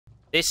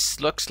This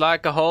looks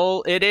like a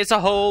hole. It is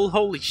a hole.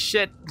 Holy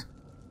shit.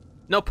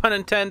 No pun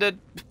intended.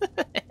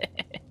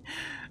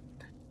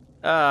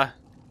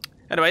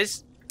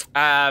 Anyways,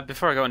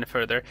 before I go any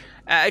further,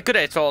 good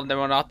day to all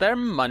everyone out there.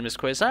 My name is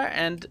Quazzar,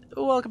 and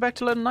welcome back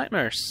to Little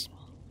Nightmares.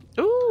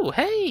 Ooh,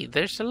 hey,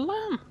 there's a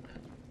lamp.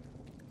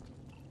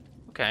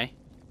 Okay.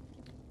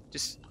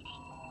 Just...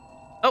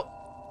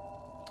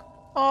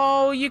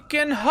 Oh, you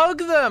can hug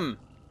them!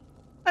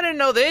 I didn't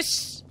know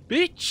this,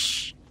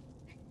 bitch!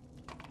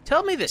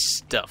 Tell me this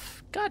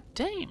stuff. God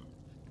damn.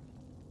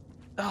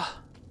 Ugh.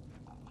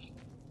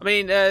 I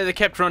mean, they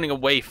kept running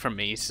away from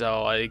me,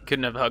 so I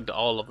couldn't have hugged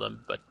all of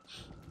them, but...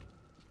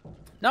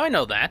 Now I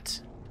know that.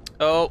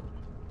 Oh.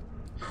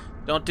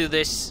 Don't do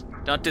this.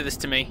 Don't do this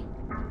to me.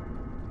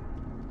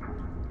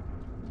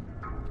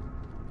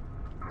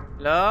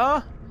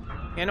 Hello?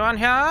 Anyone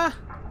here?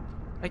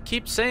 I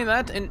keep saying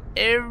that in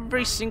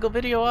every single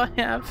video I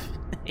have.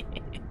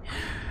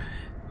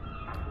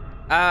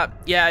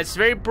 Yeah, it's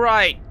very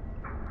bright.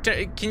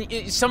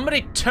 Can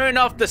somebody turn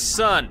off the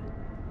sun?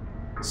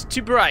 It's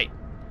too bright.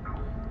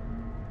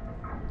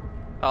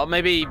 Oh,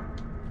 maybe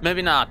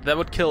not. That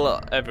would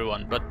kill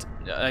everyone, but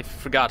I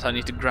forgot I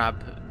need to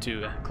grab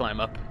to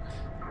climb up.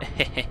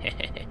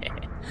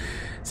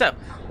 So,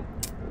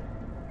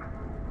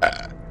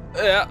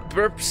 yeah,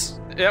 burps.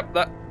 Yep,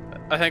 that.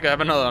 I think I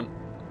have another one.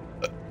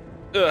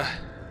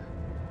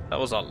 That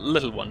was a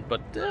little one,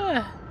 but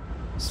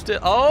still.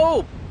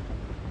 Oh,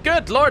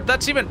 good lord,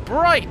 that's even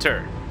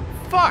brighter.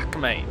 Fuck,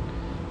 mate.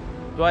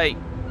 Do I?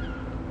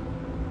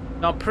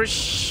 No, I'm pretty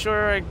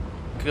sure I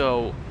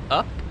go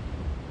up.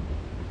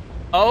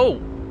 Oh,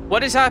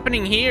 what is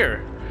happening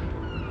here?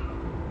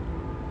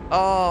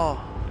 Oh,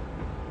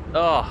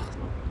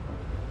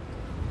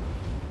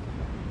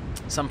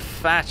 some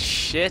fat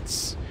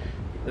shits.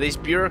 Are these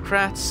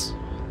bureaucrats?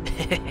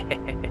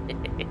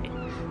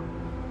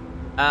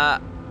 Oh,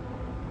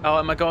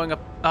 am I going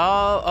up?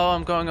 Oh,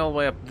 I'm going all the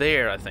way up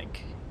there, I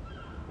think.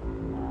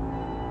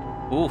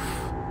 Oof.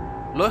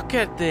 Look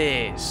at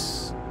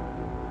this.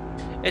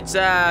 It's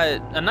a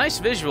nice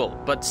visual,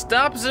 but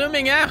stop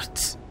zooming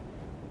out.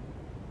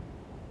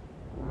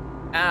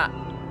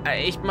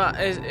 Is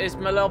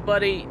my little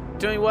buddy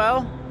doing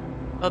well?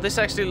 Oh, this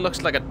actually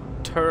looks like a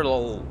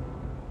turtle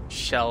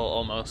shell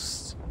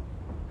almost.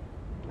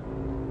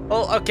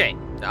 Oh, okay.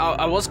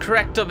 I was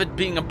correct of it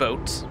being a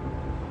boat.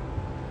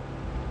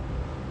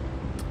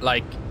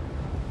 Like,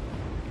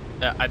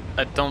 I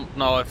don't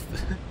know if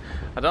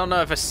I don't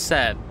know if I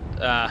said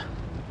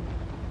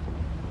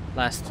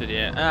last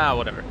video.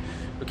 Whatever.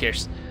 Who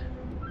cares?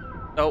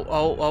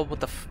 Oh, what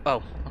the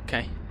oh,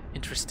 okay.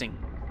 Interesting.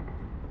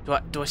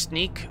 Do I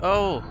sneak?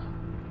 Oh.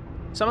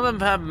 Some of them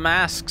have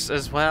masks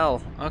as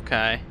well.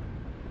 Okay.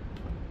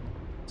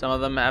 Some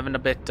of them having a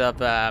bit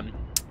of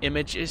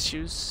image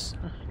issues.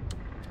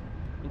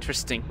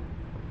 Interesting.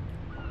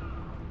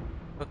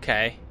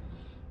 Okay.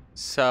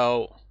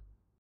 So,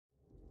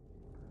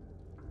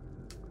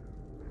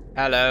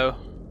 hello.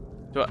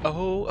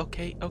 Oh,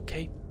 okay.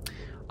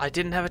 I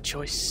didn't have a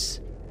choice.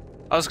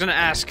 I was gonna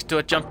ask, do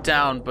I jump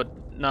down? But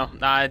no,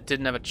 I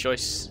didn't have a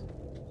choice.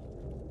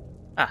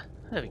 Ah,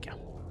 there we go.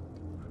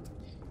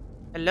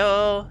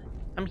 Hello,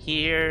 I'm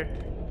here.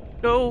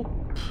 Go.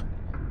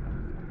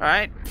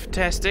 Alright,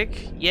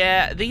 fantastic.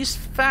 Yeah, these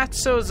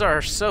fatzos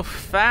are so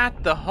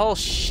fat, the whole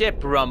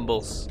ship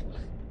rumbles.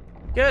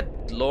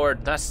 Good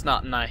lord, that's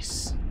not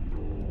nice.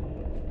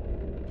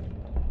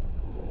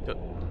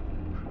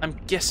 I'm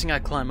guessing I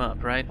climb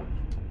up, right?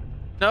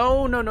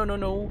 No.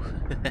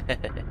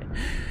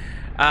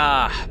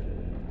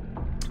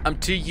 I'm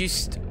too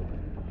used.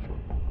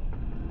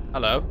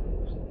 Hello?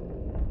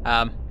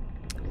 Are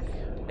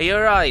you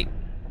alright?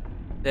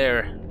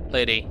 There,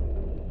 lady.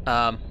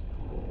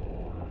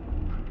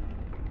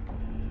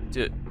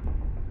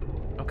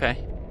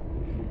 Okay.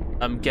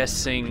 I'm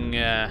guessing,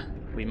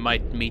 we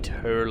might meet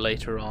her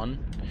later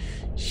on.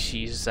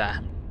 She's,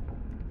 the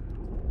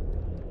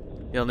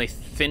only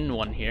thin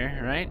one here,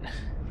 right?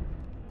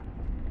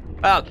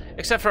 Well,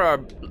 except for our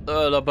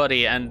little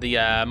buddy and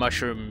the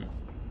mushroom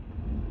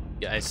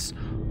guys.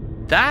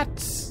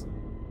 That's...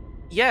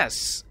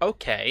 Yes,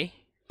 okay.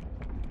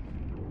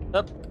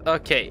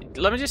 Okay,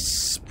 let me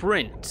just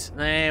sprint.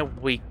 There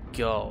we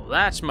go.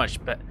 That's much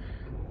better.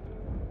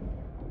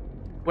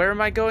 Where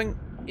am I going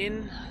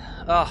in?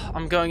 Oh,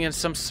 I'm going in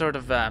some sort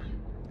of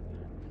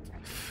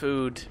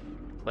food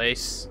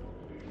place.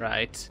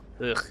 Right.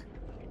 Ugh.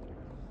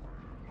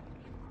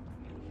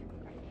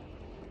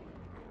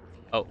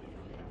 Oh.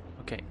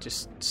 Okay,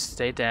 just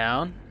stay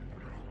down.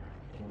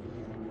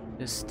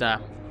 Just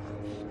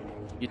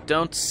you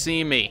don't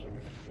see me.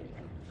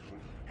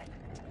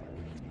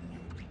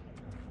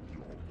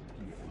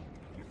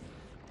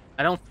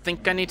 I don't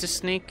think I need to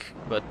sneak,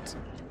 but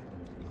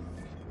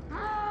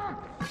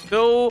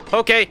no.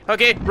 Okay,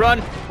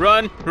 run.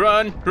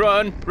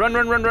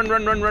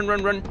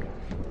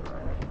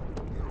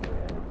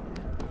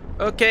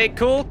 Okay,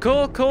 cool.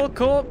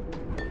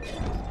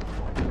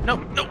 No.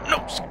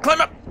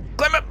 Climb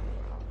up.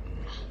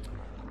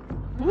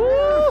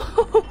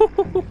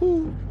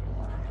 Woo!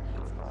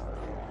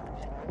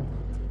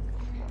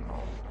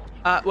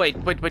 Wait.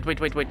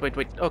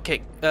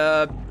 Okay,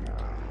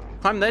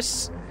 climb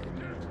this.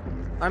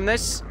 Climb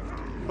this.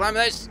 Climb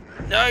this.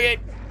 Okay.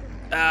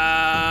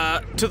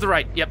 To the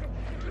right, yep.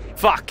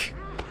 Fuck.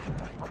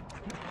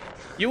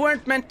 You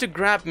weren't meant to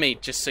grab me,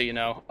 just so you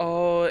know.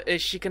 Oh,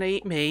 is she gonna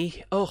eat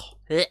me? Oh.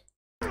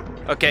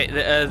 Okay,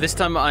 this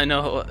time I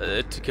know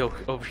to go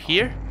over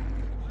here.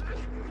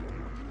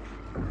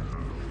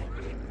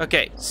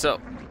 Okay, so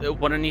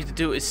what I need to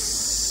do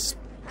is...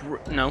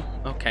 No,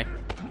 okay.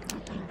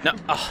 No,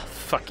 oh,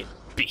 fucking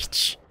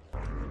bitch.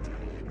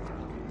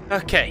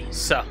 Okay,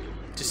 so,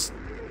 just...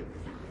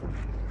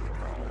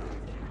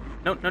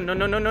 No,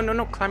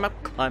 climb up.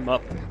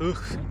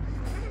 Ugh.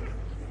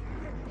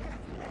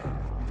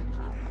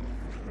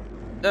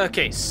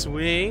 Okay,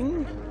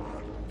 swing.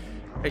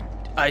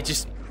 I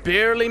just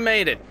barely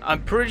made it.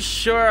 I'm pretty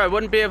sure I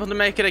wouldn't be able to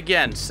make it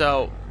again,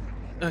 so...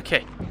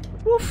 Okay.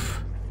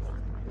 Woof.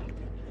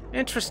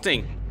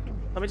 Interesting.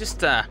 Let me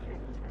just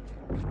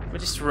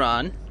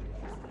run.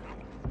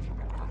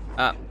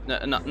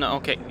 No,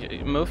 okay,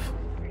 move.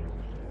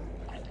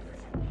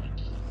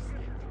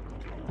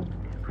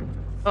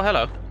 Oh,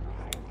 hello.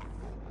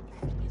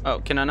 Oh,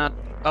 can I not?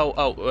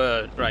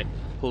 Right.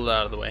 Pull it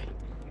out of the way.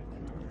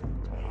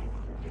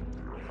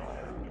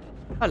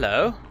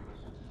 Hello.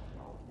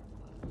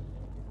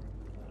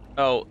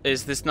 Oh,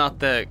 is this not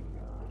the...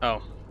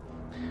 Oh.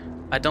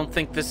 I don't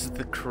think this is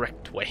the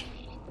correct way.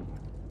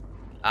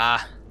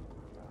 Oh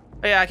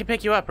yeah, I can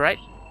pick you up, right?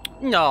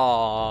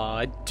 No,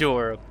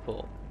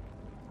 adorable.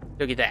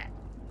 Look at that.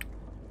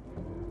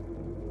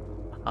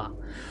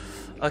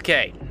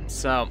 Okay,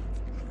 so...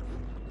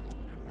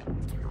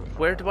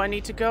 Where do I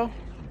need to go?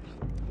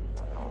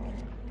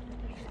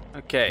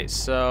 Okay,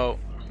 so...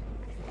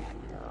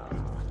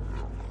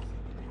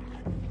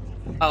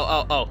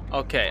 Oh,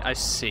 okay, I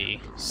see.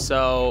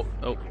 So...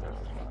 Oh,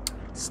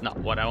 it's not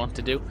what I want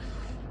to do.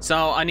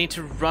 So, I need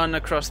to run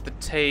across the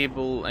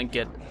table and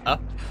get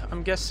up,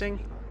 I'm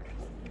guessing?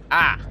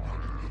 Ah!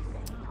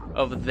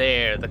 Over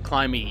there, the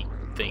climby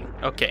thing.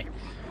 Okay.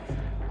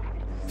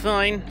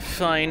 Fine.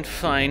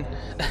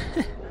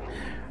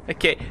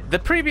 Okay, the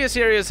previous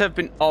areas have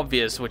been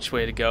obvious which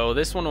way to go.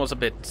 This one was a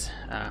bit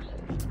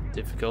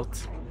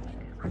difficult.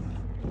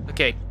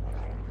 Okay.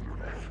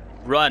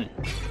 Run.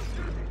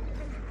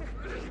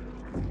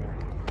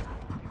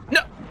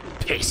 No!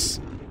 Piss!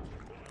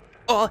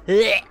 Oh,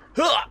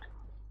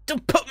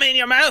 don't put me in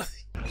your mouth!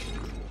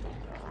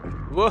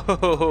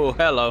 Whoa,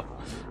 hello.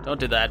 Don't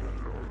do that.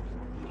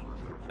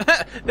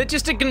 They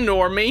just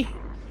ignore me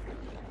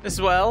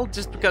as well,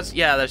 just because,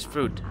 yeah, there's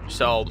food.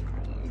 So,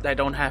 they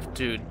don't have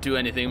to do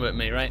anything with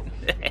me, right?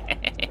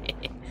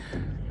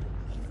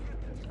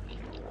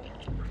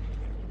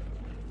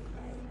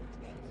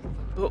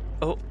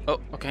 Oh,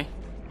 okay.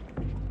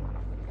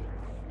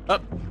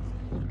 Up.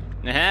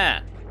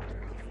 Aha.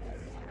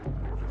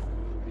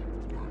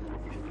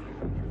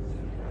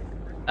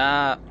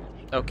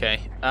 Okay.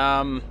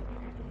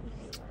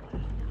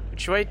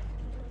 Which way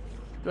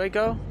do I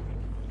go?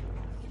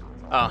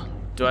 Ah,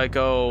 do I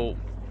go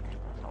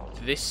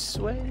this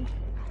way?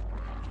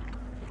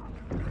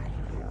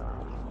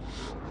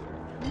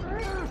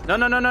 No.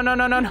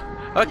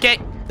 Okay.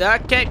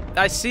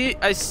 I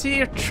see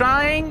you're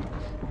trying,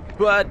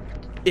 but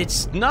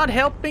it's not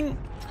helping.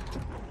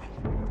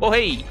 Oh,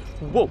 hey.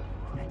 Whoa.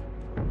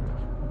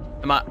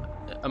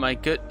 Am I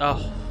good?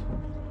 Oh.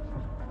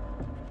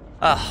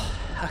 Oh,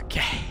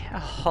 okay. Oh,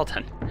 hold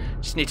on.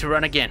 Just need to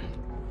run again.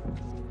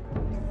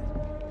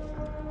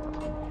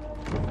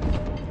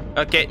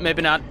 Okay,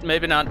 maybe not.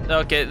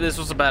 Okay, this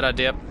was a bad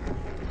idea.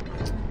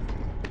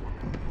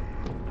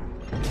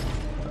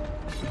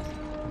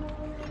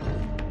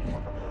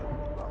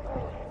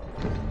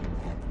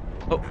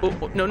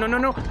 Oh,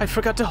 no. I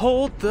forgot to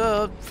hold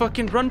the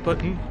fucking run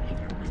button.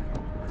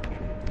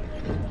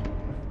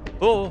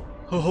 Oh.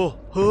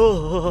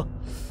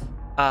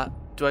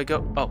 Do I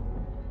go? Oh,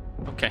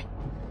 okay.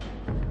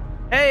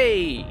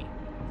 Hey!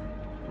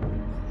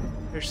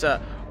 There's a...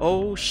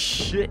 Oh,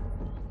 shit.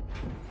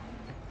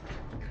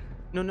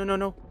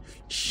 No.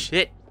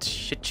 Shit.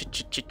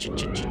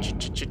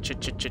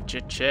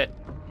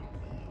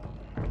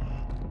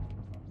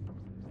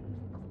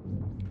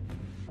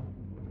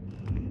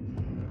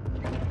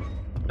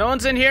 No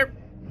one's in here.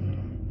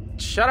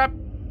 Shut up.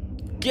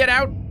 Get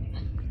out.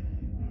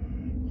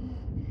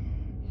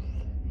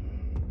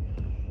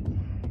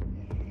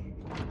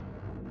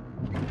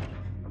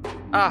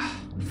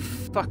 Ah,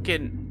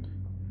 fucking...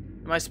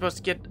 Am I supposed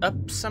to get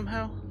up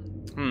somehow?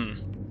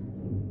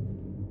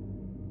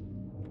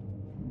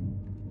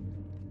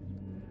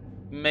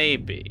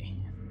 Maybe.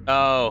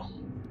 Oh.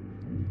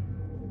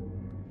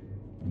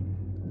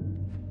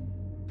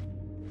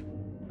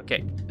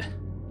 Okay.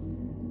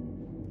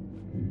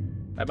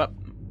 Climb up.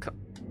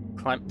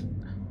 Climb.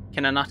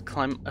 Can I not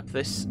climb up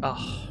this?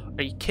 Oh,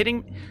 are you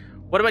kidding?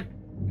 What am I...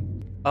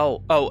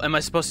 Oh, am I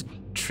supposed to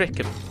trick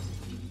him?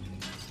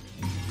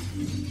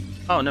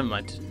 Oh, never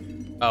mind.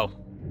 Oh.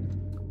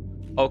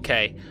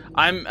 Okay.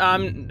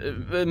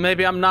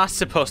 Maybe I'm not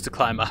supposed to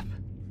climb up.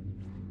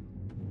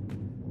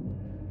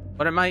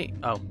 What am I?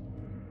 Oh.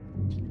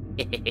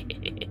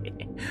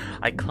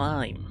 I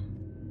climb.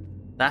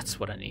 That's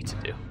what I need to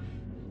do.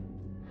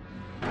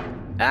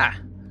 Ah,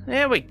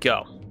 there we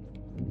go.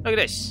 Look at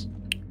this.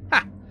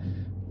 Ha!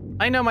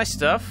 I know my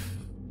stuff.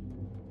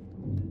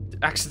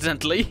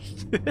 Accidentally.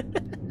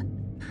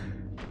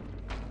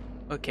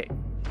 Okay.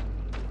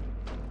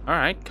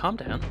 Alright, calm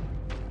down.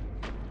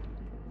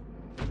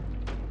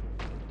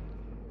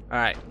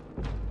 Alright.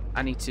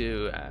 I need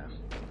to,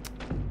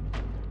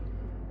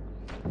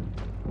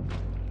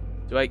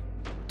 Do I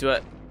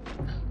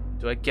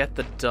get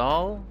the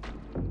doll?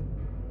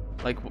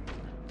 Like,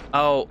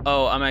 oh,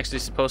 I'm actually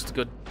supposed to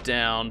go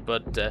down,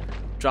 but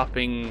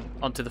dropping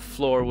onto the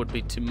floor would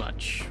be too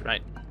much,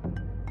 right?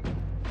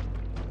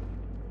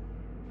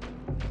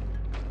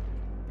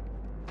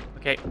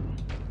 Okay.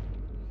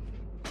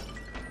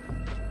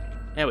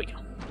 There we go.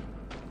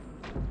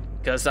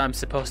 Because I'm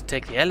supposed to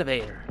take the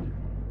elevator.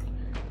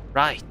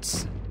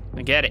 Right.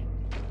 I get it.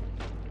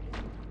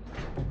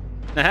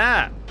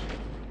 Aha!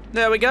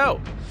 There we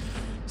go.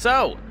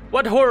 So,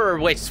 what horror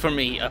waits for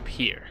me up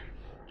here?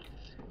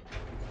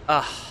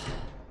 Ugh.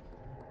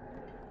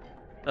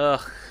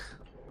 Ugh.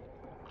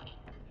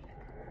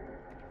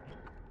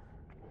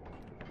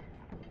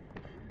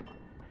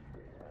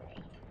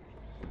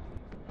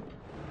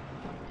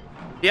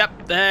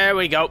 Yep, there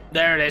we go.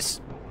 There it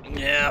is.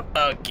 Yep,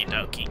 okie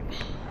dokie.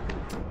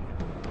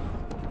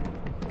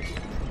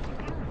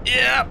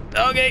 Yep,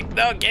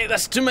 okay,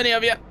 that's too many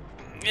of you.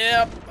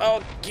 Yep,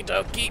 okie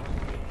dokie.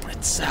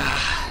 That's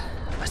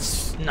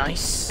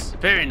nice.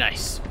 Very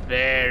nice.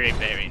 Very,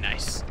 very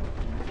nice.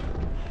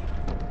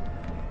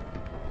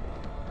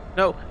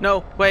 No,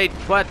 wait,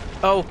 what?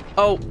 Oh,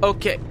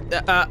 okay.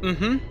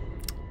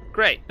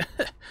 Great.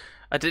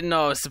 I didn't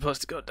know I was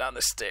supposed to go down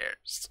the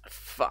stairs.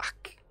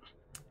 Fuck.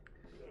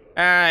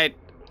 Alright.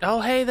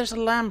 Oh, hey, there's a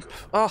lamp.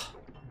 Oh,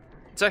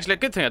 it's actually a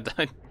good thing I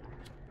died.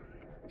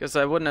 Because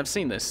I wouldn't have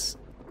seen this.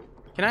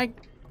 Can I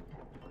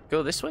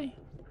go this way?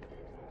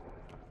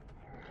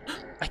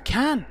 I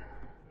can.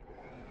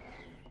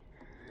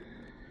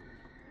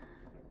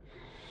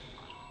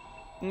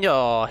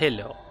 Oh,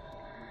 hello.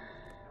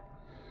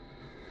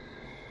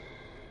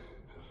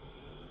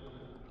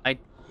 I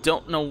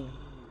don't know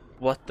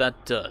what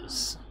that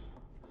does.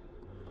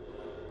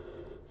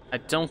 I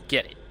don't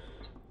get it.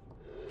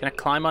 Can I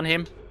climb on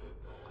him?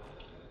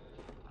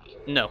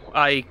 No,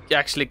 I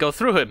actually go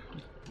through him.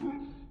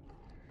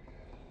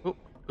 Oh,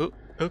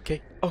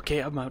 okay,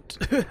 I'm out.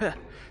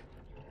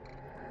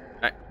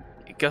 Alright,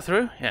 go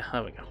through? Yeah,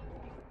 there we go.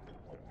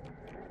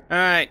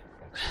 Alright,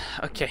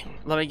 okay,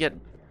 let me get...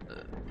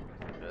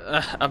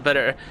 I'm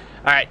better.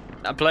 Alright,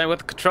 I'm playing with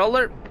the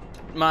controller.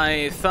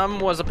 My thumb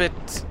was a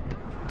bit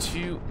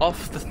too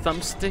off the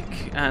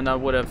thumbstick, and I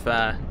would have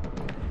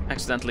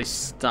accidentally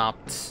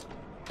stopped.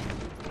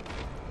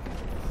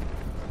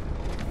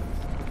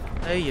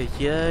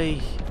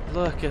 Hey,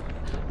 look at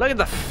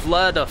the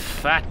flood of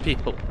fat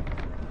people,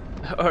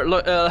 or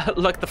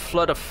look the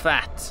flood of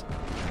fat.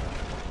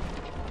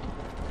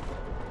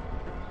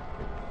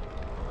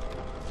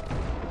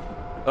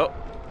 Oh.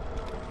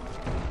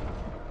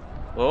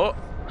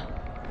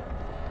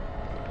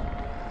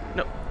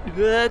 No.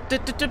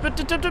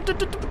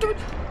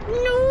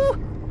 No.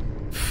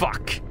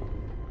 Fuck.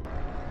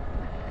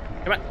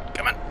 Come on.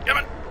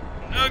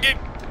 Okay,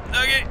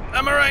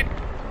 I'm alright.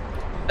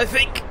 I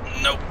think.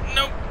 No.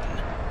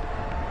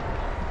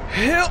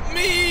 Help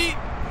me.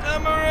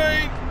 I'm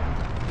alright.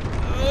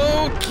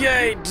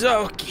 Okay,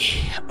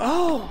 dokie.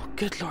 Oh,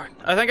 good lord.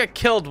 I think I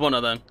killed one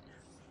of them.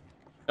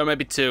 Or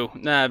maybe two.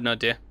 Nah, I have no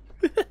idea.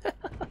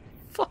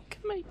 Fuck,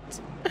 mate.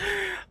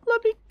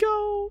 Let me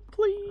go,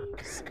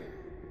 please.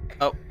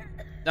 Oh.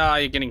 Ah,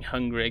 you're getting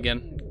hungry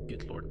again.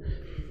 Good lord.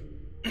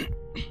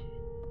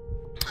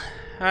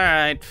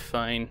 Alright,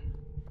 fine.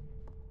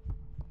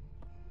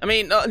 I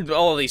mean,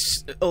 all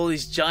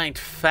these giant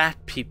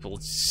fat people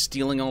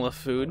stealing all the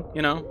food,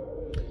 you know?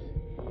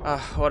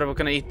 What are we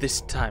gonna eat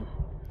this time?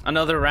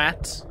 Another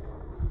rat?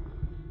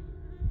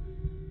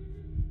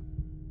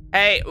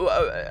 Hey,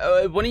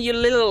 one of you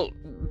little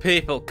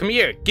people, come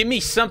here. Give me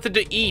something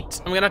to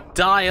eat. I'm gonna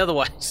die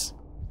otherwise.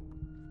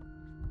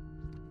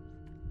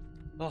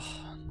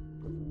 Oh.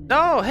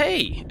 Oh,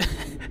 hey.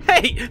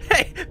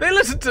 hey, they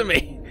listen to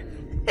me.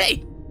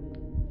 Hey.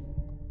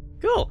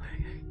 Cool.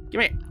 Give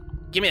me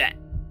that.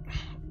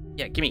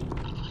 Yeah, give me.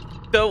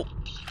 Go.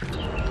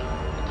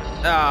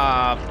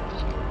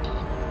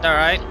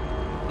 Alright.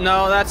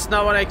 No, that's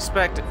not what I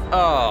expected.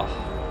 Oh.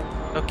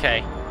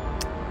 Okay.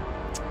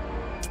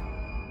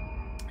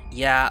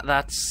 Yeah,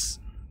 that's...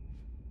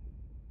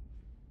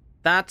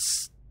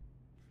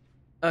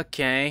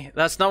 Okay.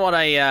 That's not what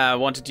I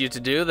wanted you to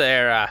do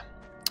there,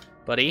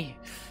 buddy.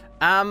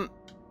 Right.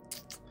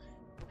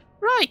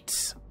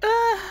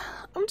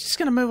 I'm just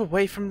gonna move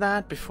away from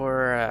that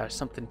before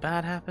something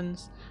bad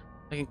happens.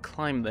 I can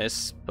climb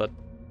this, but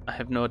I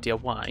have no idea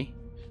why.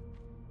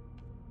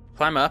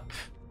 Climb up.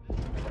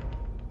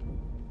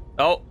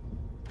 Oh.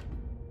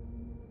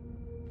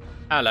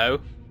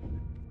 Hello.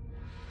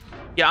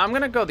 Yeah, I'm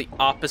gonna go the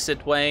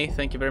opposite way.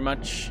 Thank you very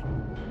much.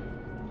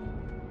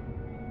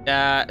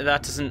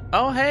 That doesn't...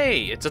 Oh,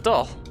 hey, it's a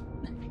doll.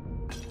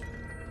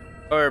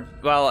 Or,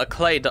 well, a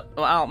clay doll.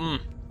 Well,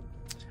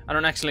 I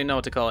don't actually know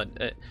what to call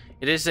it.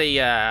 It is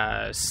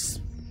a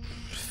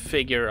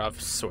figure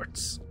of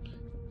sorts.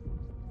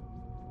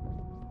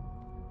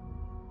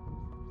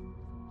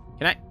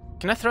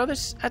 Can I throw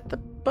this at the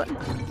button?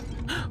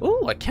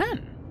 Ooh, I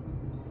can.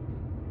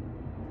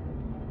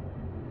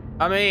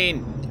 I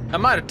mean, I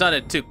might have done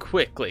it too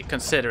quickly,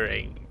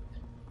 considering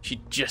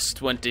she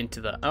just went into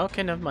the...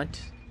 Okay, never mind.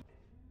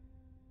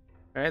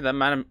 Alright,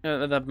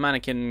 that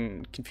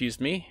mannequin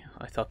confused me.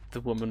 I thought the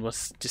woman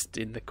was just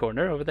in the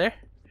corner over there.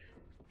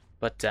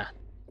 But,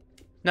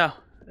 no,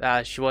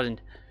 she wasn't.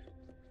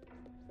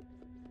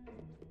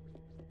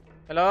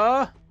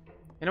 Hello?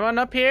 Anyone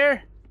up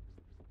here?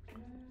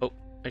 Oh,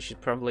 I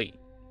should probably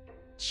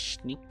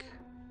sneak.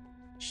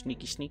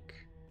 Sneaky sneak.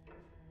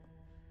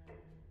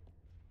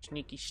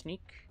 Sneaky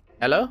sneak.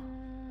 Hello?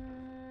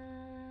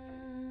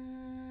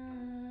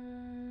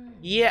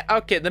 Yeah,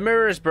 okay, the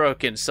mirror is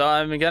broken, so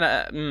I'm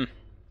gonna...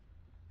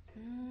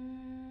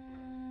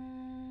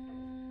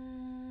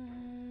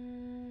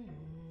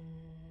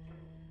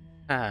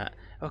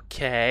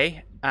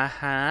 Okay.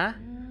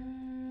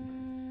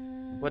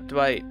 What do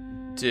I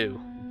do?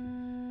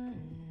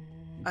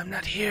 I'm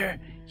not here.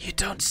 You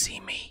don't see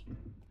me.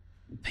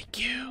 Thank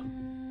you.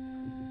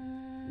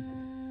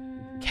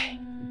 Okay.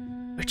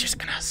 We're just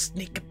gonna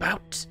sneak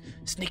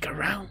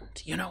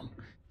around, you know?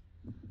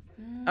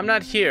 I'm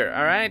not here,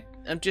 alright?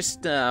 I'm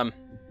just, well,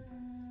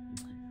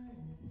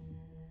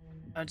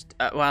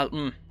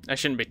 I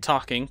shouldn't be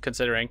talking,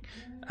 considering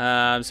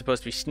I'm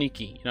supposed to be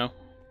sneaky, you know?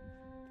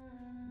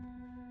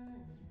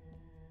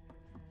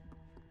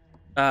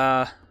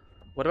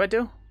 What do I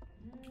do?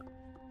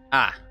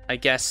 I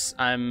guess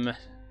I'm...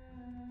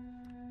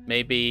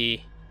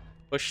 Maybe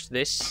push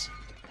this.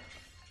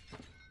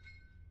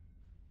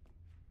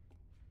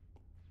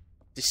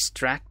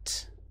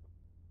 Distract.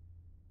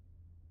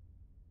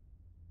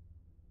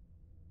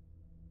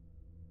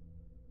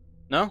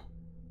 No?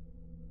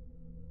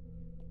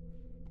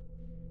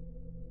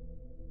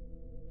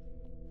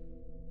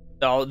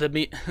 Oh,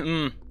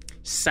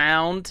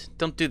 sound.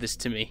 Don't do this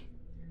to me.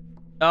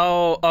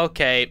 Oh,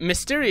 okay.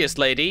 Mysterious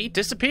lady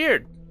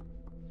disappeared.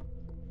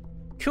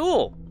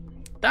 Cool.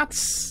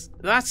 That's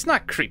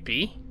not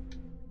creepy.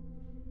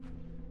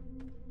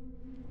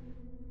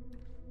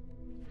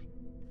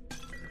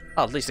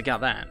 Oh, at least I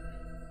got that.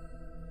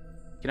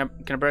 Can I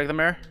break the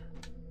mirror?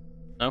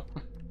 No.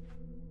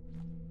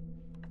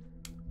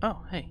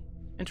 Oh, hey.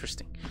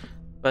 Interesting.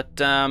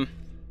 But, I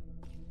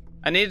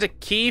needed a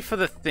key for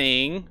the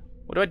thing.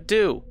 What do I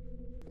do?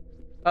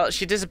 Well,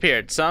 she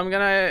disappeared, so I'm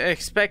gonna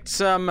expect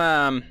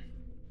some,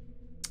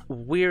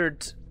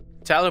 weird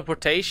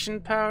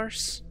teleportation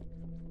powers?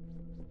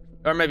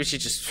 Or maybe she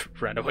just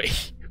ran away.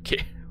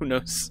 Okay, who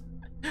knows?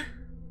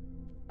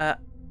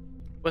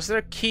 Was there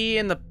a key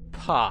in the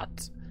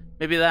pot?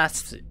 Maybe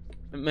that's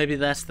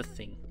the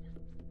thing.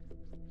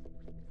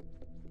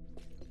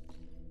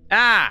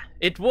 Ah,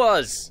 it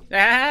was.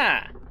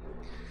 Ah,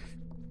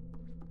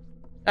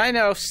 I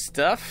know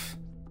stuff.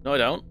 No, I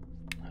don't.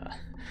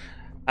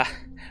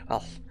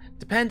 Well,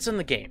 depends on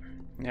the game.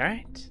 All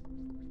right.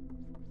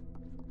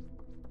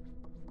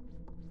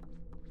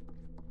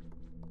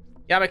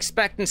 Yeah, I'm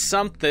expecting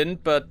something,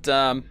 but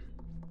hello?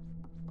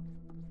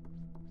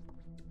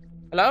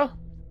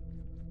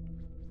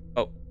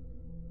 Oh.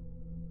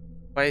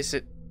 Why is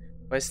the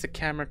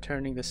camera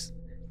turning this?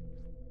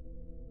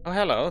 Oh,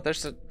 hello.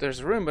 There's a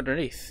room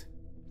underneath.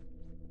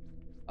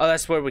 Oh,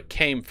 that's where we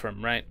came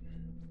from, right?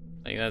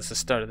 Like that's the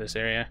start of this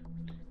area.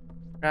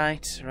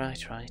 Right.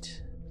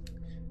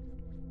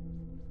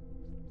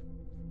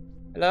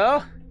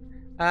 Hello?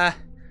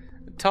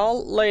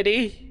 Tall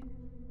lady.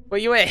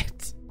 Where you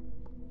at?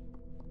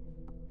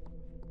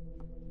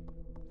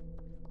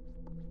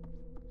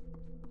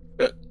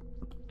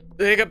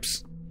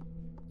 Hiccups.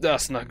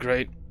 That's not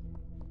great.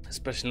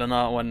 Especially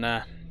not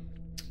when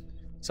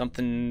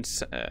something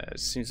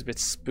seems a bit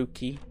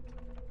spooky.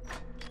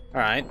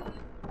 Alright.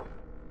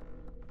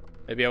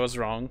 Maybe I was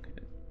wrong.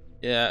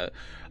 Yeah.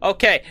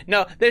 Okay,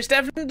 no, there's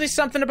definitely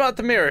something about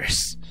the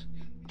mirrors.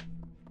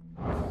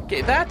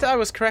 Okay, that I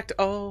was correct.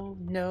 Oh,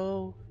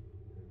 no.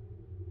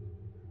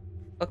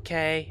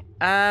 Okay.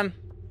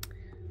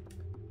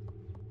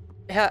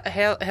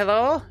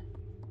 Hello?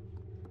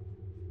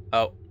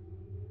 Oh.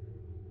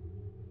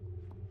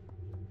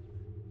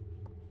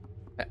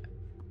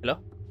 Hello?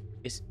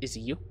 Is it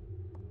you?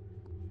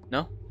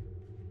 No?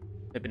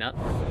 Maybe not.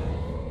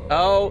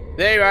 Oh,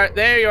 there you are,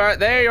 there you are,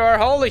 there you are.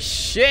 Holy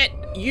shit,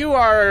 you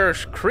are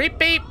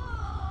creepy.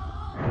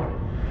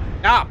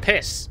 Ah,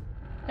 piss.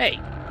 Hey,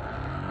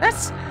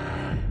 that's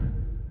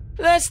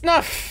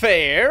not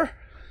fair.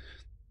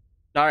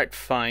 Alright,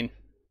 fine.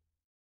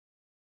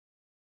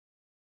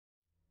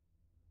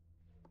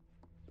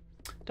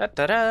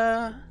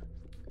 Da-da-da.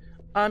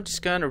 I'm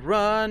just gonna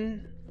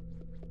run.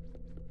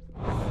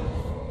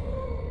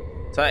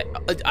 So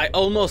I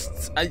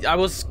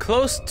was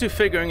close to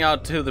figuring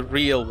out who the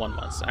real one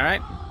was,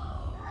 alright?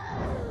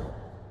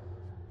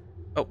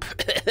 Oh.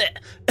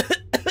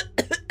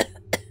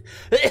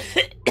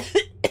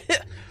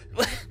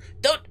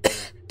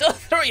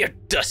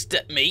 dust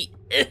at me.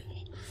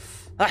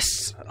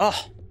 Ugh.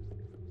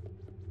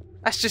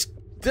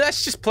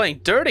 That's just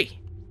plain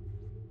dirty.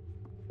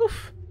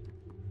 Oof.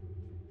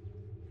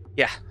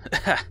 Yeah,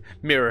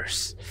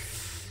 mirrors.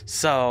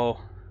 So,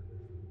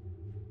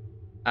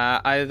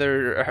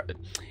 either.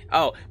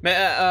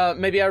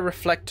 Maybe I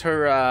reflect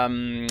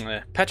her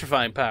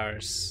petrifying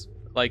powers,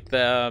 like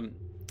the.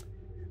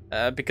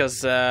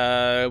 Because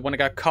when I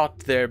got caught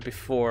there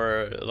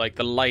before, like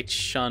the light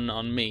shone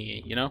on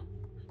me, you know?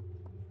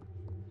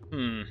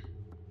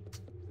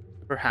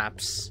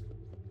 Perhaps.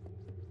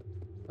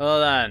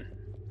 Hold on.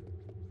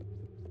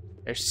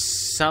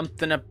 There's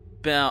something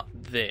about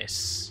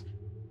this.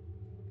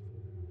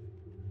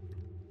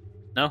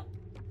 No?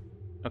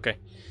 Okay.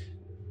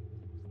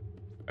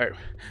 Or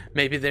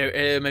maybe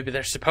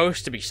there's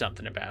supposed to be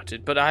something about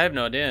it, but I have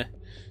no idea.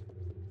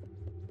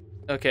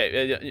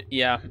 Okay,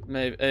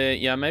 maybe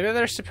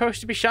there's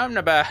supposed to be something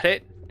about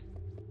it.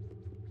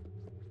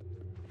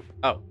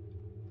 Oh,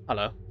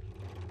 hello.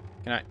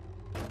 Can I?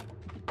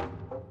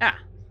 Ah,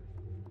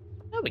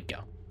 there we go.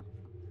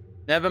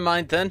 Never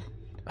mind then.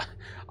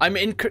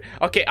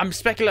 Okay, I'm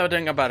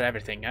speculating about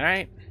everything. All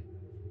right.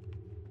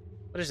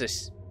 What is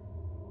this?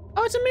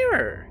 Oh, it's a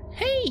mirror.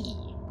 Hey.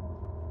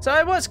 So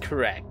I was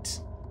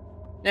correct.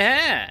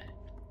 Aha.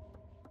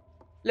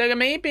 Look at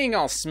me being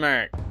all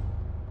smart.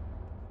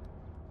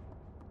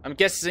 I'm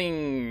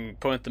guessing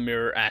point the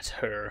mirror at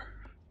her.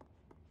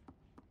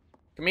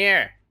 Come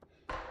here.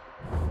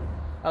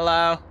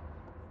 Hello.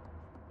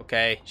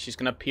 Okay, she's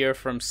gonna appear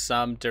from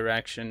some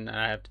direction and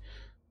I have to...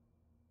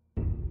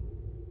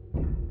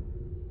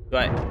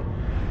 But...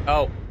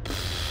 Oh.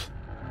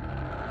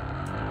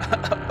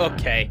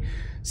 Okay.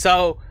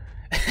 So...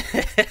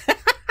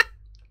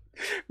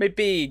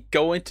 Maybe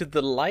go into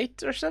the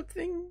light or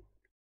something?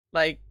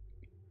 Like...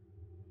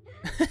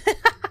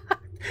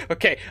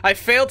 Okay, I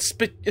failed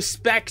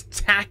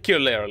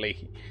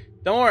spectacularly.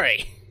 Don't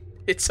worry.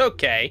 It's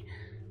okay.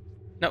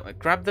 No,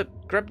 grab...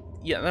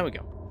 Yeah, there we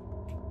go.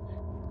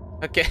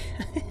 Okay.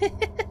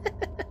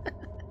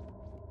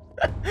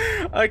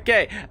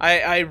 Okay,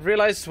 I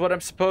realized what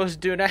I'm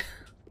supposed to do now.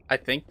 I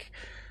think.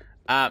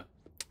 So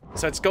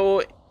let's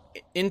go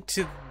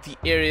into the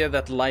area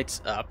that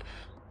lights up.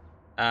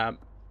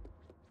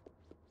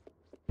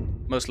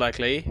 Most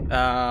likely.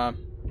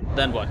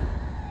 Then what?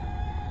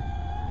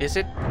 Is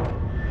it?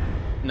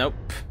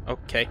 Nope.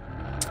 Okay.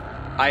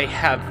 I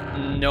have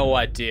no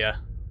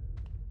idea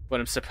what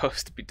I'm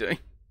supposed to be doing.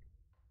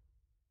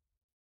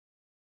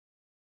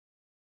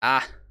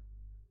 Ah.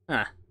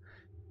 Huh.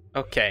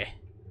 Okay.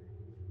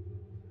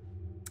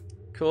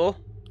 Cool.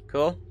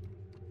 Cool.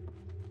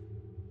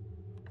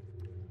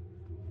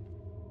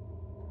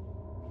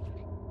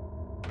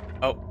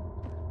 Oh.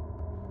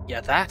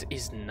 Yeah, that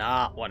is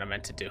not what I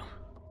meant to do.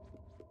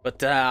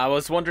 But I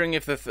was wondering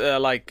if the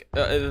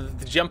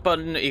the jump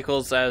button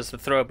equals as the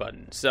throw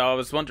button. So I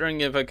was wondering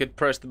if I could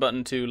press the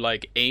button to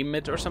like aim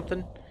it or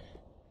something.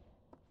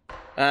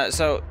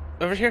 So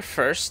over here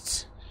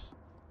first.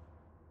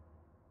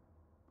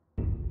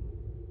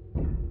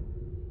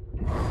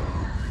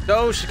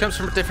 Oh, she comes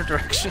from a different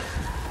direction.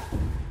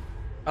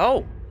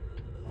 Oh.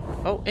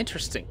 Oh,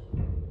 interesting.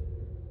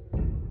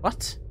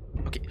 What?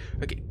 Okay,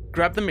 okay.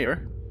 Grab the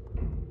mirror.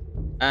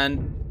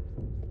 And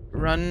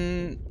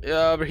run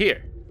over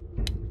here.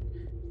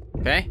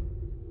 Okay.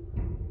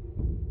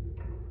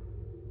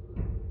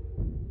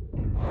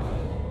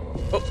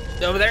 Oh,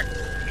 over there.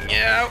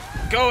 Yeah,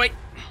 go away.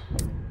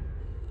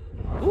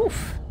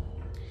 Oof.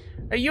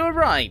 Are you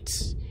alright?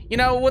 You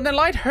know, when the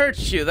light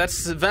hurts you,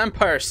 that's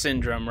vampire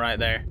syndrome right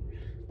there.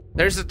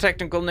 There's a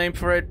technical name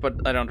for it,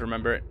 but I don't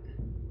remember it.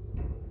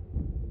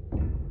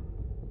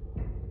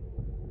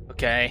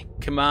 Okay,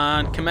 come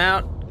on, come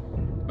out.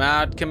 Come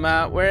out, come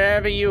out,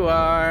 wherever you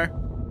are.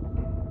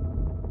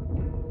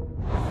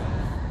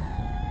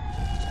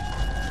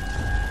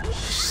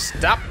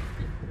 Stop.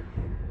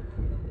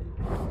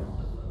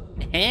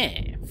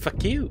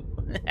 Fuck you.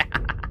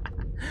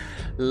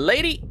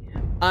 Lady,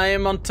 I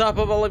am on top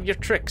of all of your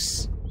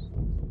tricks.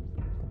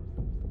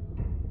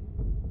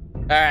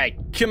 Alright,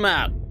 come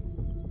out.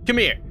 Come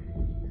here.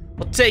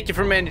 I'll take you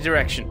from any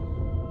direction.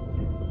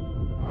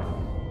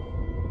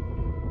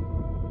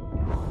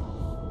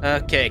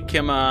 Okay,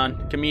 come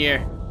on. Come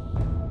here.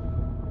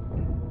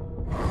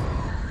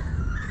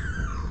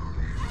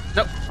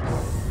 Nope.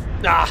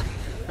 Ah,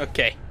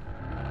 okay.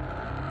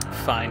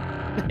 Fine.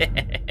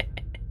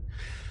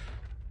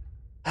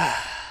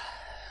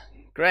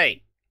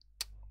 Great.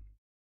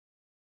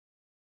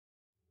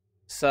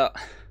 So...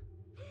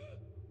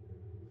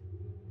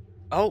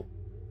 Oh.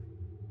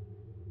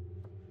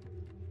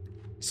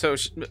 So,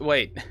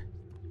 wait.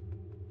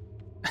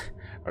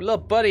 Our little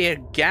buddy here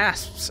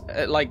gasps,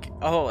 like,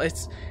 oh,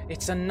 it's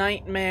a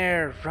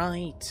nightmare,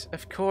 right?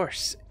 Of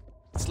course.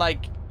 It's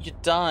like you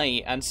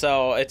die, and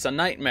so it's a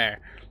nightmare.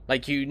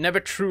 Like, you never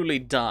truly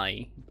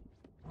die,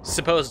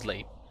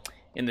 supposedly,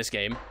 in this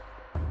game.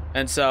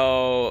 And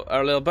so,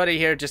 our little buddy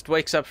here just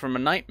wakes up from a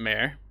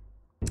nightmare,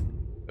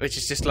 which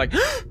is just like,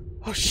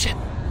 oh shit!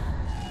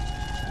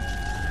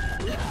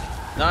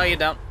 No, you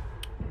don't.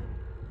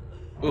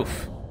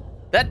 Oof.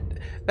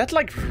 That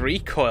like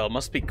recoil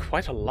must be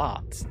quite a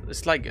lot.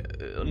 It's like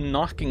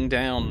knocking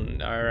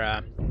down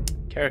our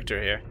character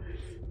here.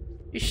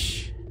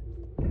 Ish.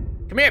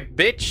 Come here,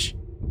 bitch.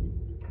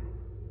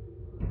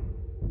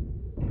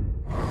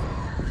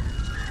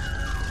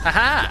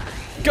 Aha!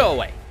 Go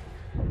away.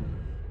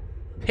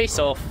 Piss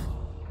off.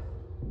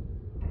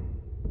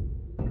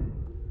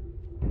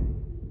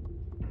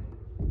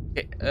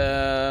 Okay,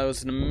 it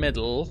was in the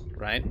middle,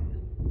 right?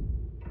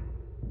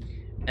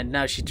 And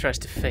now she tries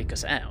to fake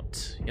us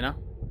out, you know?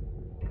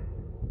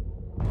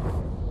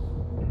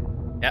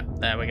 Yep,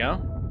 there we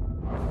go.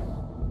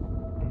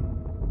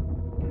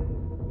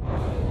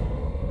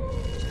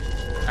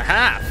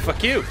 Aha!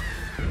 Fuck you!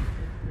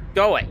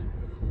 Go away.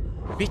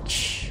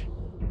 Bitch.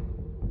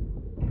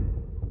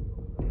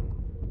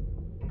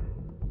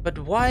 But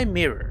why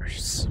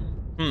mirrors?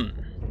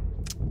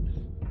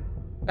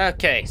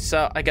 Okay,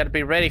 so I gotta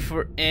be ready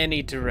for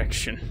any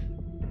direction.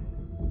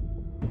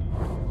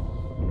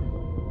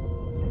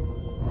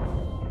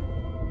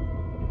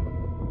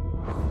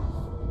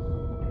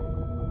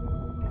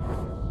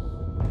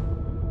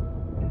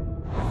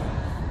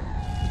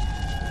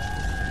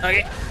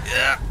 Okay.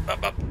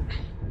 Up.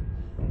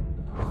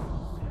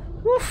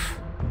 Woof.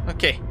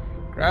 Okay.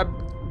 Grab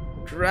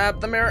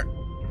the mirror.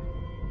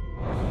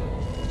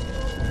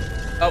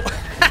 Oh.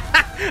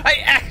 I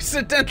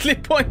accidentally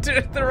pointed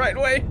it the right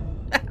way.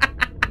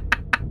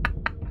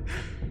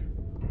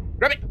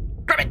 Grab it.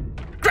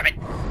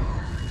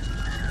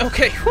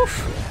 Okay.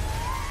 Woof.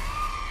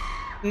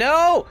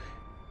 No.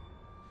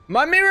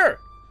 My mirror.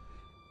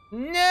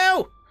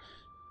 No.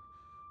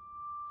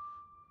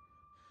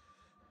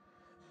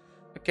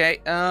 Okay,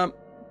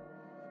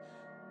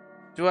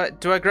 do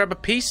I grab a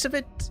piece of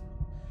it?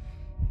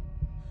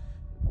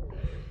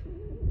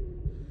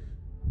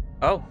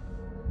 Oh,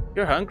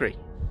 you're hungry.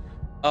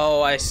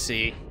 Oh, I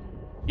see.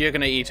 You're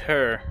gonna eat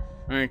her,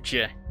 aren't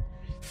you?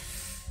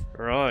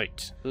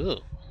 Right.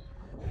 Ugh.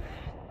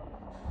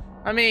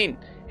 I mean,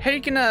 how are you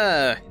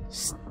gonna,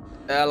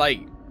 how are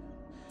you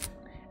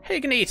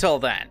gonna eat all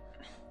that?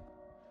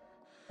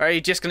 Or are you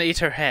just gonna eat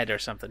her head or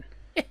something?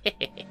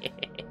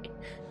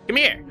 Come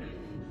here.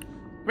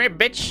 Come here,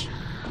 bitch.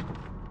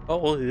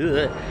 Oh,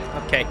 ugh.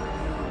 Okay.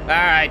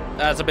 Alright,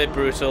 that's a bit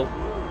brutal.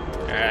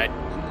 Alright.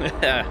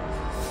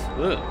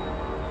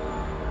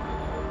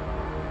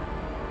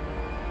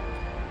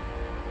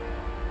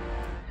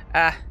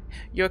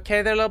 You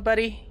okay there, little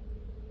buddy?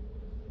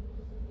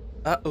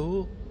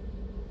 Ooh.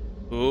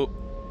 Ooh,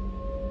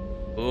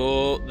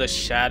 the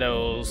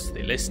shadows.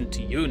 They listen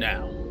to you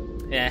now.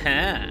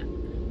 Uh-huh.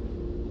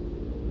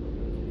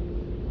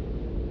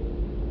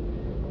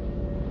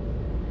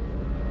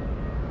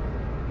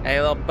 Hey,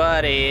 little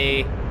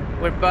buddy.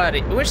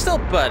 We're still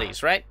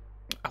buddies, right?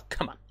 Oh,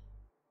 come on.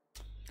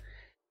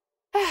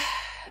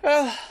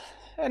 Well,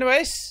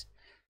 anyways.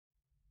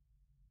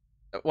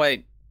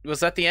 Wait, was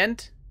that the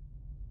end?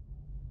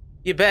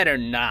 You better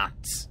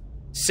not.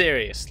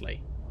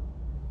 Seriously.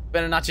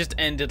 Better not just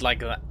end it like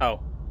that.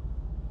 Oh.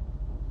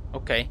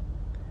 Okay.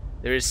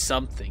 There is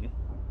something.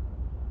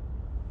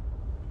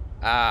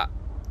 Do I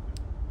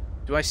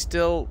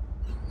still...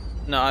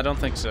 No, I don't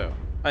think so.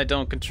 I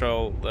don't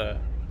control the...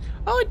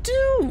 Oh, I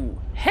do!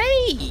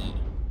 Hey!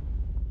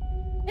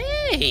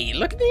 Hey,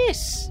 look at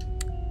this!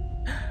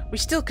 We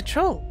still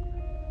control.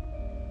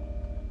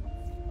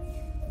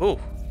 Oh,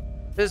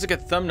 this is a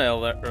good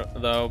thumbnail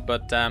though,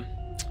 but it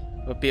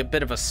would be a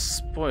bit of a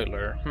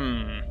spoiler.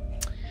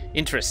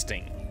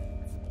 Interesting.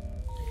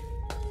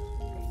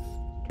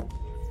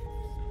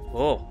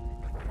 Oh,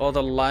 all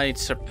the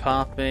lights are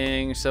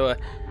popping. So,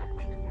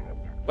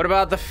 what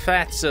about the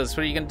fatzas? What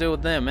are you gonna do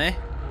with them, eh?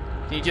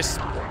 Can you just...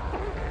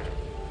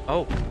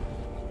 Oh.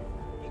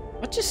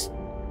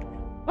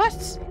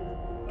 What?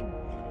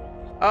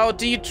 Oh,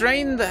 do you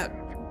drain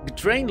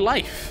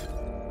life?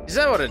 Is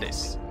that what it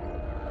is?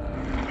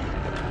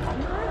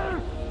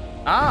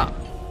 Ah,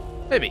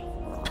 maybe.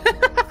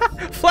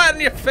 Flatten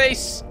your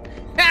face.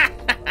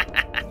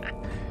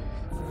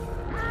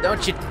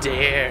 Don't you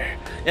dare.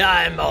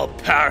 I'm all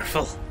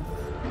powerful.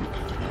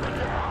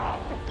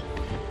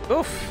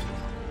 Oof.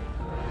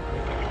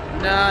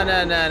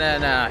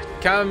 No.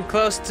 Come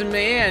close to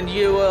me and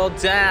you will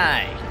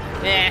die.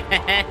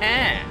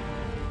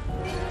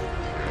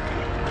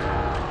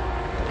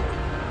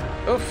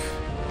 Oof.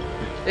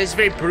 It's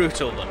very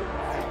brutal though.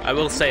 I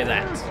will say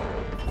that.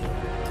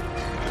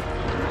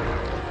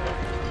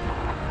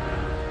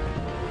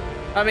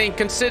 I mean,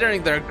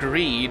 considering their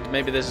greed,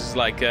 maybe this is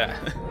like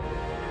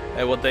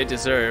what they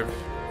deserve.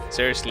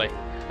 Seriously.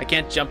 I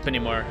can't jump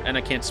anymore, and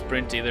I can't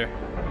sprint either.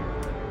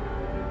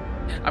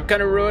 I'm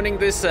kind of ruining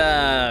this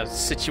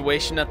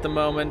situation at the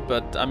moment,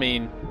 but I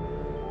mean...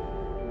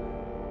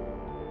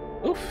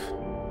 Oof.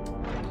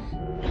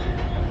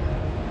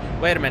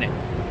 Wait a minute.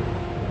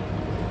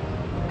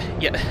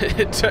 Yeah,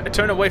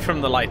 turn away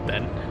from the light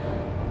then.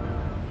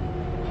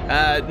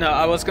 No,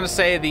 I was gonna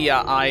say the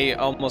eye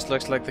almost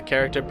looks like the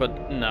character,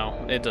 but no,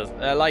 it doesn't.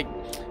 Like,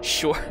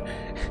 sure,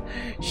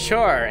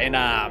 in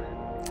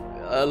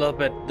a little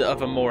bit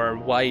of a more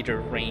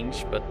wider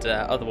range, but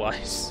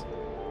otherwise.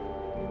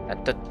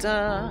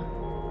 Da-da-da.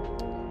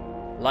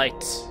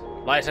 Light.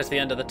 Light at the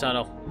end of the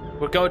tunnel.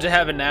 We're going to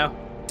heaven now.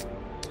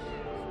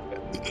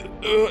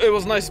 It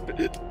was nice.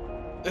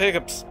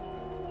 Hiccups.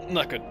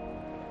 Not good.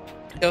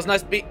 It was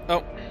nice to be...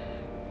 Oh.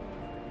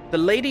 The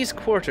ladies'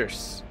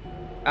 quarters.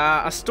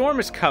 A storm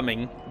is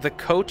coming. The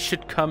coat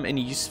should come in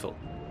useful.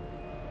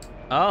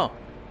 Oh.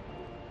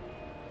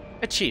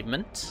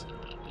 Achievement.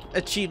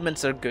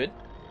 Achievements are good.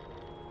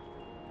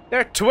 There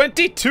are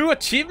 22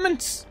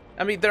 achievements?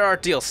 I mean, there are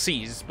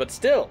DLCs, but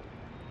still.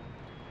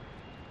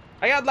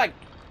 I got like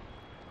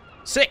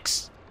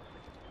 6.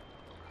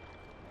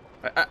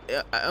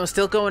 I'm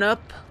still going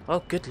up?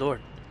 Oh, good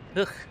lord.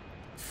 Ugh.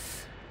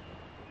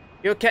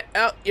 You okay?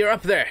 Oh, you're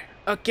up there.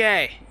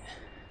 Okay.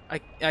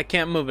 I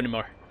can't move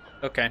anymore.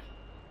 Okay.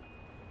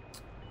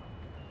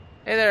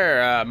 Hey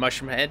there,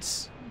 mushroom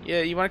heads.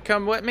 Yeah, you want to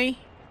come with me?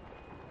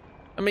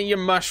 I mean, you're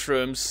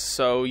mushrooms,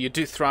 so you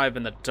do thrive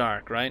in the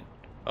dark, right?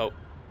 Oh.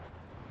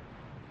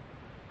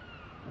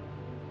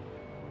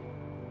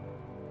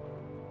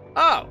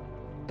 Oh!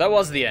 That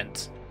was the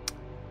end.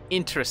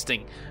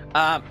 Interesting.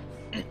 That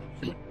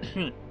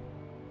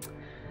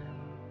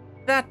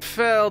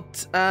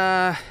felt,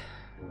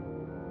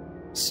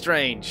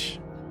 strange.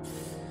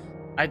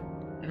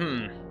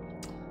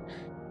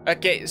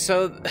 Okay,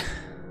 so...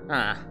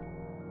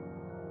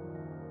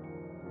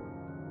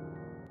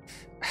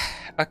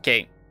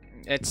 Okay.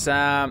 It's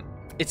an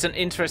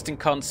interesting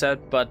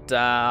concept, but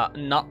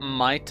not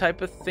my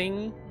type of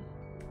thing.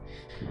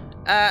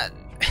 An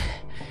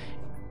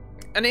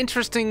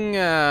interesting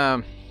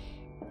no,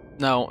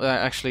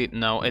 actually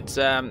no. It's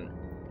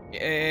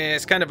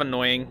kind of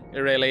annoying,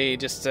 really,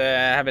 just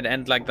have it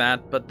end like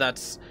that, but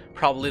that's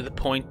probably the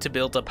point, to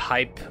build up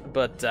hype,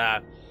 but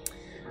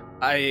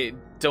I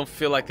don't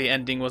feel like the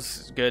ending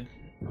was good.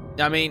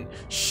 I mean,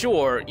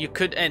 sure, you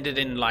could end it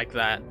in like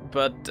that,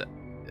 but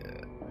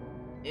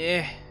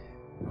I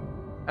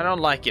don't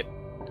like it.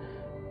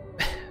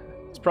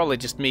 It's probably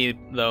just me,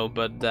 though,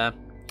 but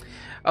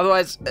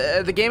otherwise,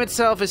 the game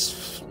itself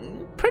is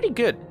pretty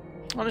good,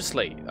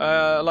 honestly.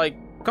 Like,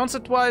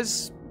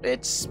 concept-wise,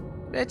 it's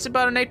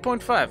about an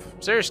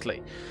 8.5.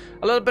 Seriously,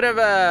 a little bit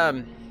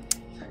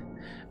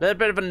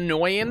of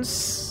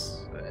annoyance.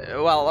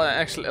 Well,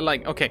 actually,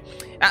 like, okay,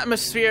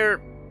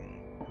 atmosphere,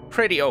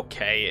 pretty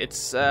okay.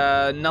 It's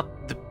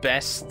not the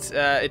best.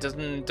 It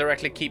doesn't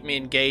directly keep me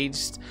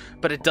engaged,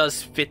 but it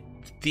does fit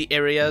the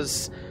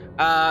areas.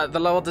 The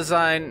level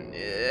design,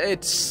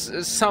 it's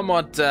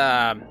somewhat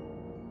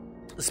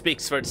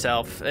speaks for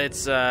itself.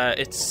 It's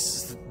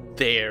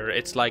there.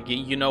 It's like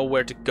you know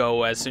where to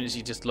go as soon as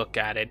you just look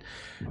at it.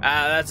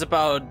 That's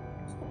about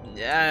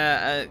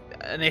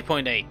an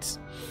 8.8.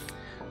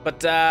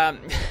 But a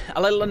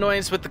little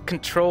annoyance with the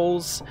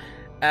controls.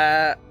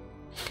 I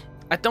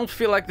don't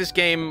feel like this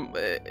game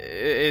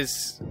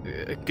is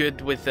good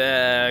with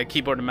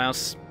keyboard and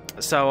mouse,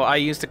 so I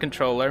use the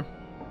controller.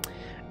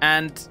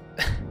 And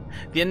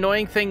the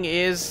annoying thing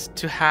is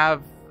to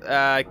have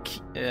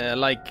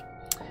like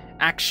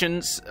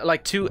actions,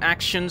 like 2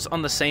 actions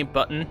on the same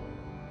button.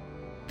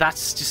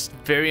 That's just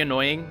very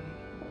annoying.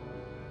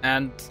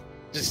 And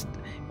just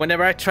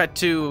whenever I tried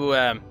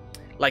to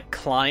like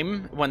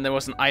climb, when there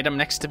was an item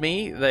next to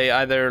me, they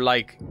either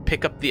like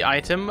pick up the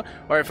item,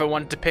 or if I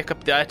wanted to pick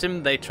up the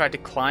item, they tried to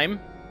climb.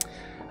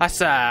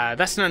 That's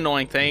an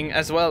annoying thing.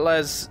 As well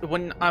as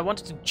when I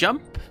wanted to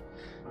jump,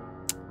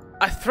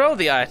 I throw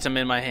the item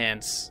in my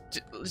hands.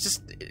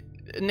 Just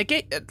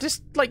negate,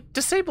 just like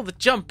disable the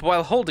jump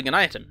while holding an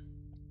item.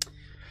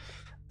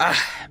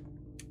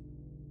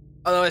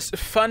 Otherwise,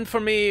 fun for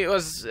me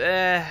was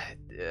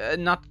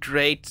not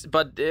great,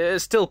 but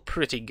still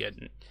pretty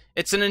good.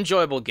 It's an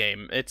enjoyable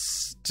game.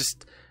 It's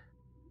just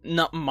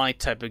not my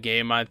type of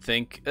game, I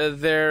think.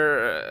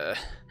 There's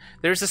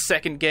a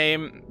second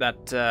game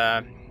that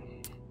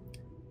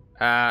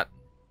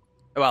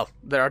well,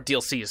 there are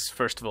DLCs,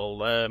 first of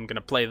all. I'm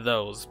gonna play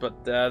those,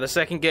 but the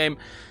second game,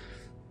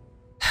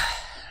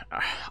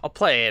 I'll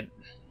play it,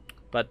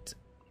 but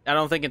I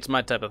don't think it's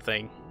my type of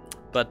thing.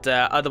 But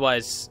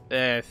otherwise,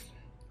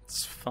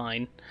 it's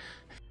fine.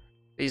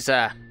 These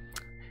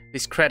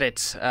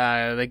credits,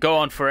 they go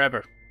on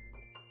forever.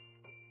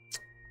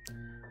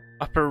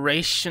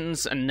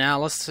 Operations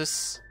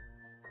analysis.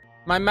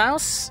 My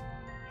mouse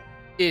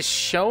is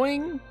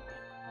showing.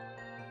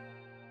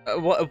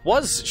 It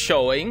was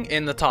showing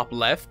in the top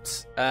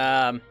left.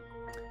 I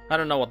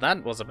don't know what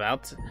that was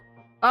about.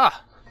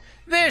 Ah,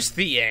 there's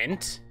the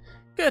end.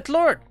 Good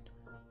lord.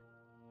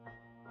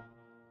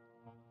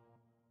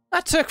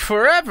 That took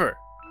forever.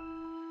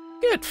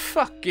 Good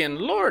fucking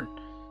lord.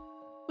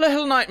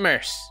 Little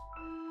nightmares.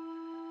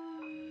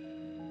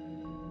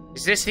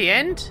 Is this the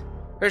end?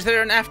 Or is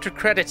there an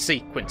after-credit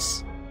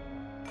sequence?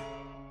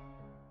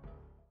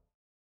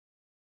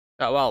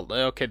 Oh, well,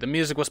 okay, the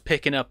music was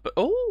picking up.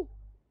 Oh!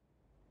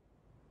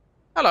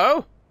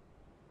 Hello!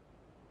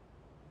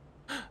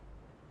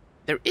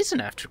 There is an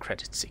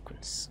after-credit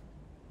sequence.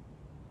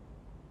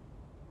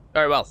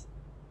 Very well.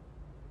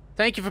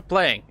 Thank you for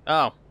playing.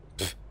 Oh.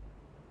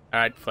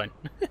 Alright, fine.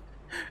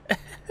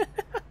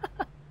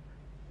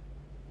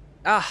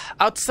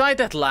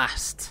 Outside at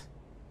last.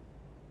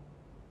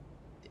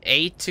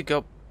 8 to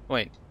go.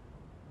 Wait.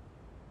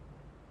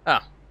 Oh.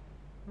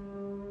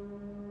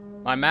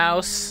 My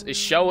mouse is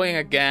showing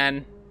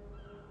again.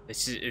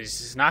 This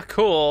is not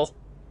cool.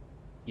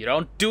 You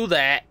don't do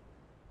that.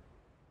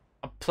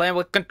 I'm playing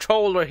with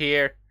controller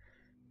here.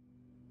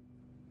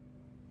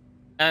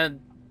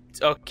 And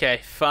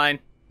okay, fine.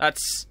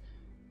 That's.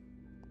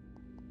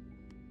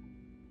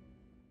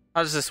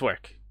 How does this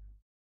work?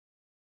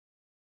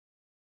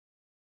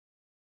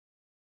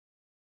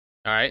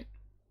 Alright.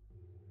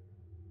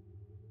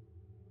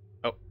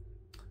 Oh.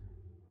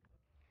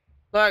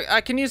 Look,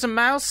 I can use a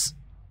mouse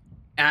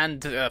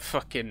and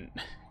fucking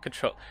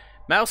control.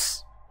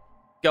 Mouse,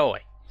 go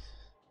away.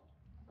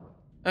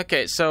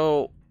 Okay,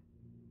 so.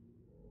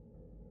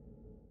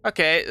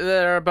 Okay,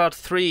 there are about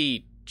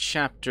 3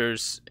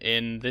 chapters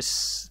in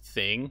this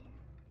thing.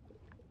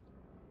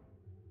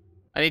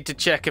 I need to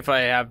check if I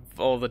have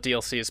all the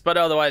DLCs, but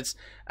otherwise,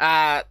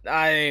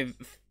 I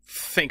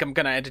think I'm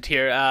gonna end it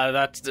here.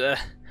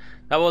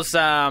 That was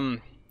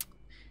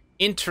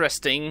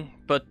interesting,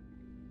 but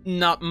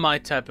not my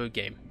type of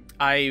game.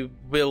 I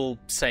will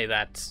say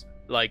that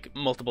like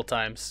multiple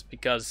times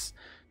because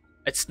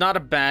it's not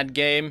a bad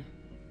game.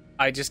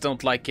 I just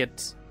don't like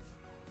it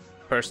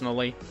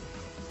personally.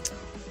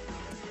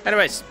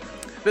 Anyways,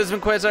 this has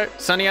been Quazzar,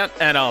 signing out,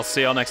 and I'll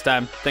see you all next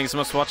time. Thanks so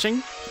much for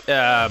watching.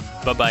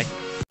 Bye-bye.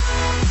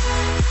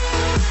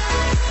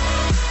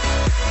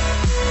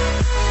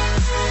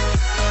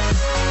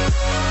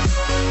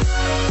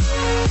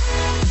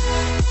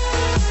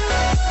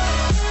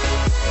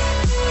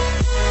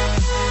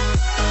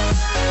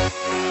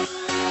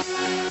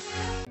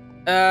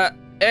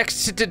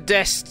 Exit the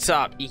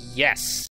desktop, yes.